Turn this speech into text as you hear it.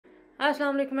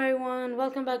अस्सलाम वालेकुम everyone,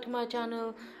 welcome back to my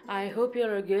channel. I hope you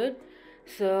are good.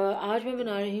 सो आज मैं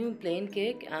बना रही हूँ plain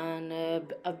cake and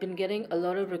I been getting a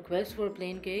lot of request for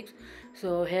plane cakes,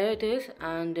 so here it is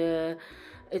and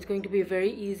it's going to be very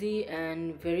easy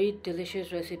and very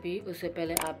delicious recipe. उससे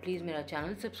पहले आप please मेरा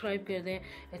channel subscribe कर दें,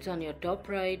 it's on your top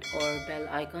right, और bell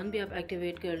icon भी आप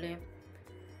activate कर लें।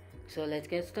 So let's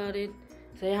get started.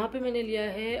 सो यहाँ पे मैंने लिया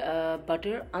है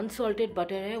बटर, अनसॉल्टेड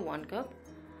बटर है 1 कप,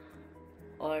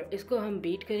 और इसको हम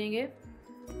बीट करेंगे।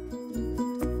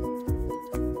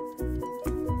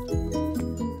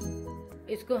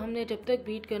 इसको हमने जब तक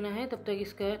बीट करना है तब तक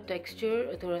इसका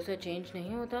टेक्सचर थोड़ा सा चेंज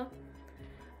नहीं होता।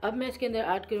 अब मैं इसके अंदर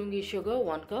ऐड करूँगी शुगर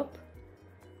 1 कप,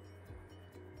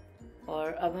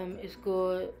 और अब हम इसको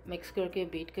मिक्स करके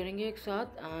बीट करेंगे एक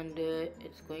साथ, and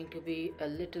it's going to be a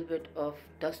little bit of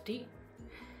dusty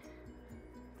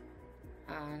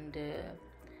and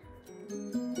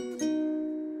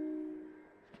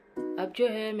अब जो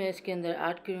है मैं इसके अंदर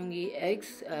ऐड करूँगी एग्स।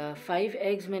 5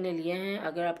 एग्स मैंने लिए हैं।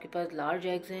 अगर आपके पास लार्ज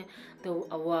एग्स हैं तो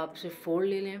वो आप सिर्फ 4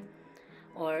 ले लें,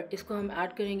 और इसको हम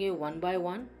ऐड करेंगे 1 बाय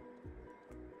 1,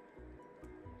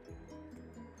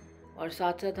 और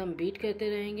साथ साथ हम बीट करते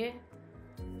रहेंगे।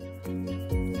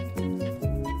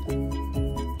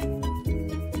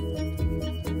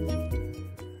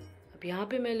 अब यहाँ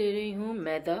पे मैं ले रही हूँ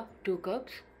मैदा 2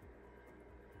 कप्स,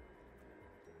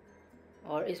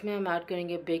 और इसमें हम ऐड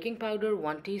करेंगे बेकिंग पाउडर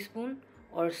 1 टीस्पून,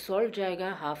 और सॉल्ट जाएगा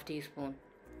 1/2 टीस्पून।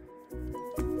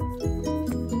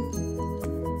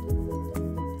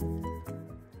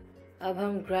 अब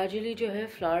हम ग्रेजुअली जो है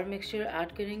फ्लावर मिक्सचर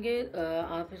ऐड करेंगे।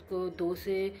 आप इसको 2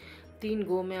 से 3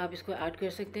 गो में आप इसको ऐड कर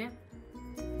सकते हैं।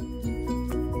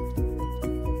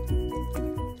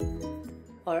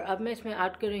 और अब मैं इसमें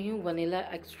ऐड कर रही हूँ वनीला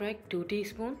एक्सट्रैक्ट 2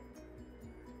 टीस्पून,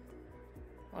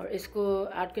 और इसको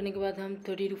ऐड करने के बाद हम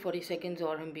 30 to 40 सेकेंड्स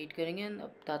और हम बीट करेंगे, एंड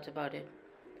दैट्स अबाउट इट।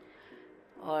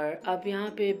 और अब यहाँ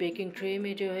पे बेकिंग ट्रे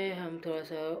में जो है हम थोड़ा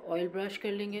सा ऑयल ब्रश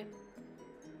कर लेंगे,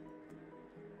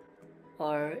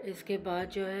 और इसके बाद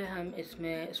जो है हम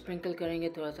इसमें स्प्रिंकल करेंगे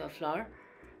थोड़ा सा फ्लावर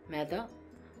मैदा,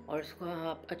 और इसको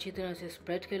आप अच्छी तरह से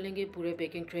स्प्रेड कर लेंगे पूरे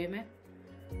बेकिंग ट्रे में।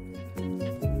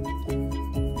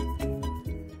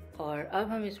 और अब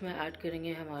हम इसमें ऐड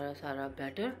करेंगे हमारा सारा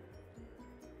बैटर।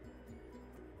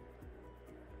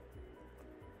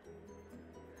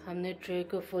 हमने ट्रे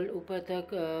को फुल ऊपर तक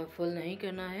फुल नहीं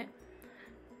करना है।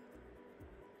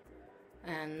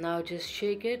 And now just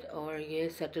shake it, और ये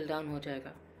सेटल डाउन हो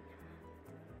जाएगा।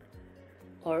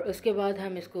 और उसके बाद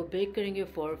हम इसको बेक करेंगे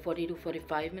for 40 to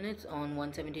 45 minutes on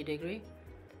 170 degree.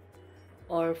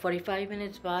 और 45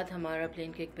 मिनट्स बाद हमारा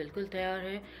प्लेन केक बिल्कुल तैयार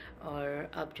है।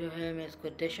 और अब जो है मैं इसको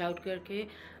डिश आउट करके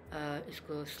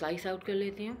इसको स्लाइस आउट कर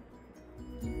लेती हूँ।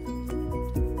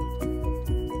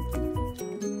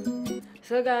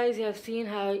 So guys, you have seen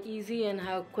how easy and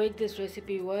how quick this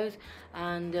recipe was,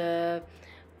 and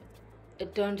it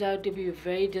turns out to be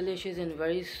very delicious and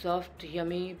very soft,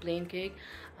 yummy plain cake.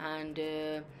 And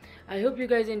I hope you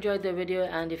guys enjoyed the video,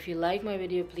 and if you like my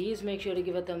video, please make sure to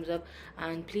give a thumbs up,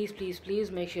 and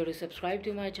please make sure to subscribe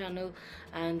to my channel.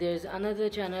 And there's another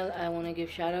channel I want to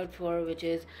give shout out for, which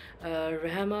is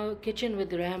Rahama Kitchen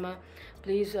with Rahama.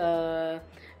 Please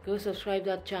go subscribe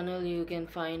that channel. You can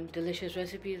find delicious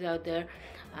recipes out there,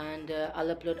 and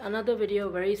I'll upload another video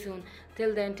very soon.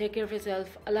 Till then, take care of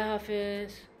yourself. Allah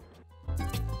Hafiz.